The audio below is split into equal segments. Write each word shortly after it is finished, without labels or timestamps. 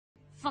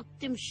Fuck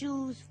them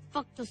shoes,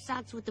 fuck those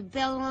socks with the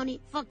bell on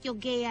it, fuck your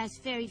gay-ass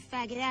fairy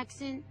faggot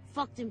accent,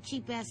 fuck them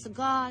cheap-ass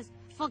cigars,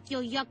 fuck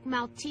your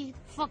yuck-mouth teeth,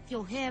 fuck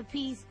your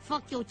hairpiece,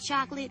 fuck your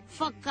chocolate,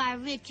 fuck Guy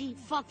Ritchie,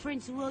 fuck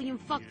Prince William,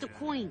 fuck the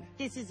Queen.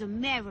 This is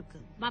America.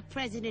 My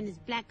president is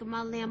black and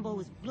my Lambo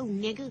is blue,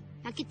 nigga.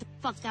 Now get the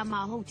fuck out of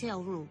my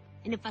hotel room.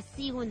 And if I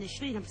see you in the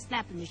street, I'm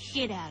slapping the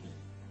shit out of you.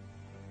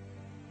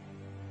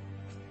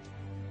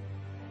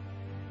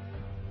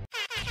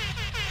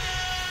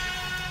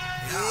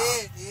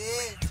 Yeah.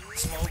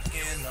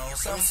 Smoking on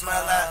some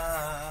smell like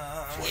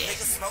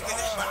nigga smoking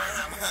it.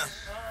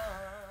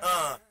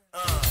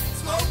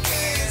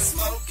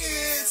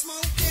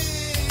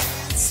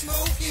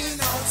 Smoking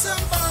on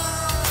some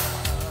bomb.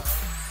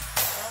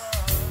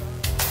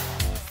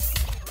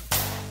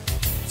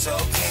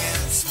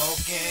 Choking,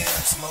 smoking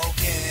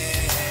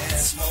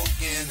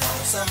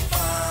on some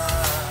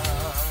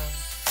bomb.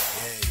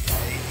 Yeah.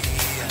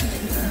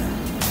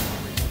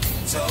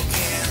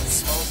 Choking,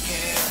 smoking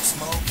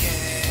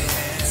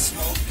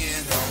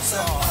on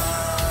some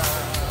bomb.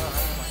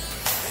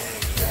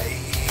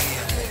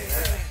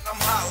 I'm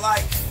hot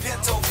like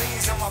pinto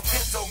beans and my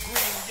pinto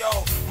green, yo.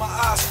 My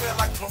eyes feel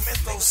like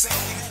pimento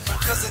scene.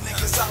 Cause the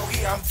niggas out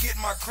here, I'm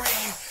getting my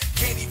cream.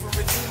 Can't even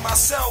redeem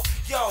myself,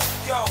 yo.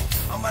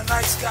 I'm a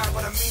nice guy,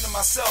 but I mean to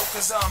myself.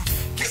 Cause I'm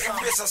getting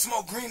rich, I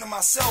smoke green to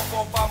myself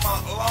all by my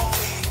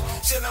lonely.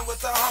 Chilling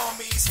with the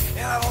homies,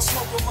 and I don't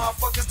smoke with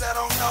motherfuckers that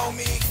don't know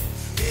me.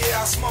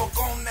 Yeah, I smoke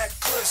on that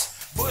kush.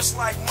 Bush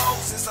like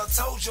Moses, I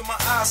told you my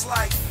eyes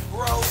like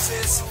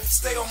roses.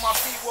 Stay on my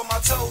feet where my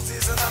toes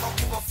is, and I don't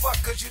give a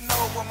fuck cause you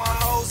know where my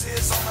hose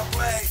is on the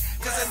blade.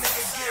 Cause a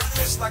nigga get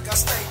rich like I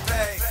stay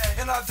paid,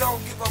 and I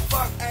don't give a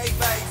fuck, hey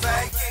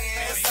baby.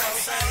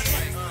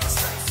 Smoking on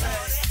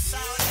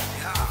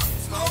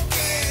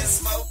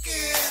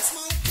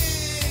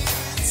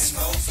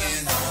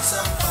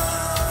some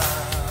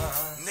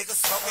bomb. Nigga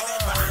smoking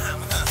that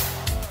bomb.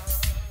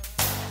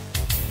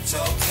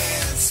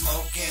 Choking,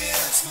 smoking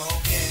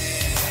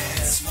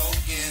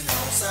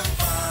on some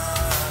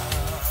bomb.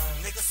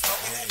 Nigga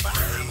smoking that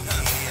bomb.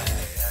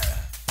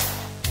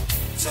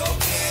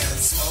 Choking,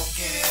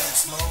 smoking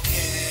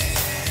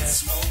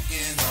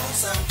on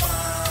some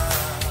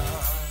bomb.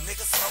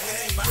 Nigga smoking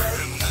that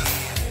bomb.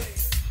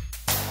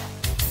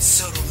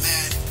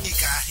 Sodaman, he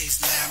got his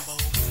Lambo,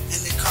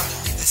 and they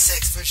calling me the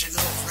sex version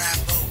of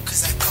Rambo,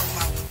 cause I come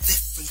out with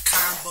different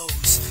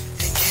combos,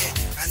 and yeah,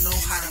 I know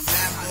how to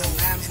Lambo,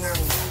 and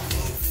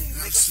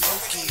I'm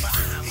smoking,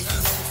 and you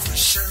know for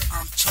sure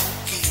I'm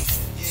choking,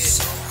 yeah,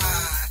 so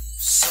high,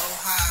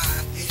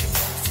 and you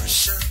know for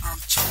sure I'm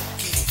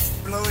choking,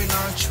 blowing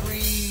on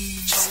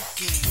trees,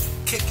 choking,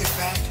 kick it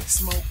back,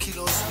 smoke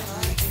kilos with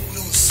me, you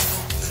don't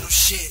smoke little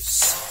shit,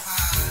 so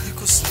high, you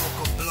could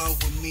smoke a blunt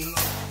with me,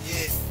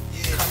 yeah.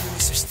 Call me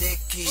Mr.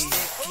 Sticky.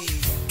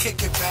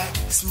 Kick it back,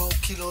 smoke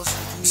kilos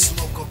with me.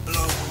 Smoke a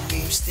blunt with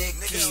me,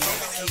 sticky.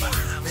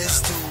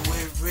 Let's do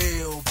it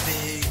real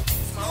big.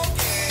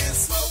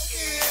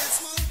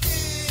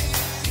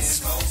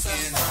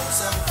 Smoking on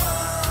some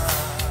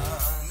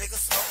bomb. Nigga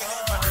smoking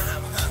that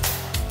bomb.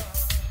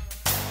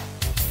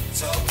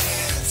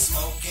 Choking,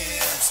 smoking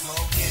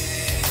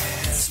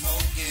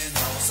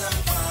on some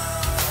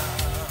bomb.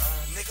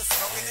 Nigga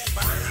smoking that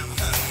bomb.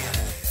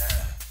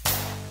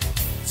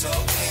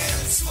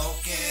 Choking,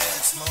 smoking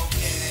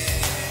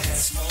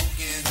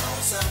on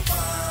some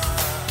bomb.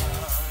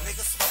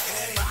 Nigga smoking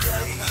that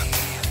bomb.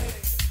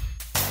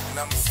 And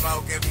I'ma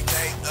smoke every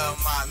day of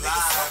my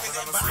life. And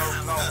I'ma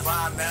smoke on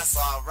vine, that's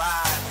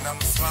alright. And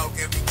I'ma smoke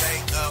every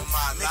day of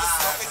my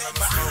life. And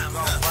I'ma smoke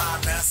on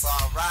vine, that's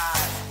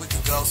alright. We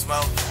can go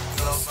smoke.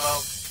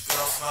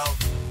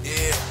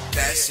 Yeah,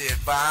 that shit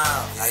bomb.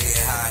 I get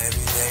high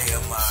every day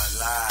of my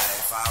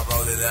life. I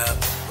roll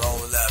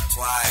up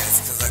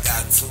twice. Cause I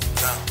got 2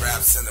 blunt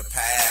wraps in the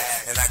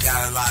pack. And I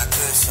got a lot of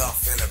good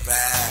stuff in the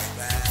bag.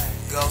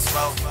 Go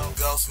smoke,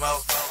 good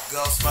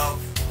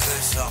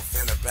stuff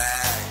in the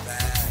bag.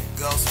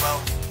 Go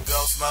smoke,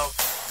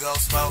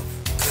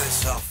 good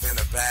stuff in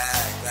the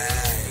bag.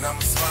 And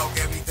I'ma smoke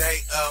every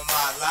day of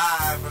my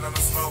life. And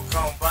I'ma smoke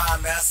on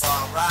bond, that's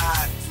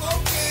alright.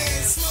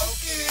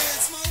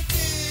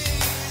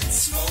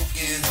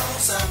 Smoking on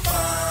some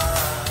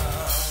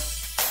bomb.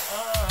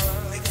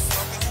 Nigga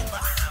smoking that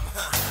bomb.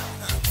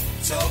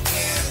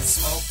 Choking,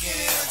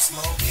 smoking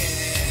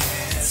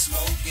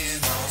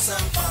on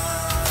some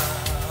bomb.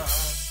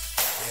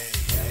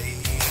 Yeah.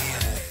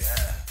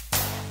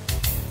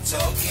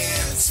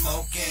 Choking,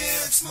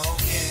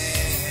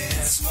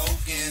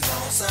 smoking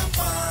on some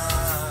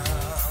bomb.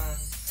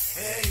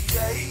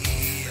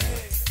 Hey.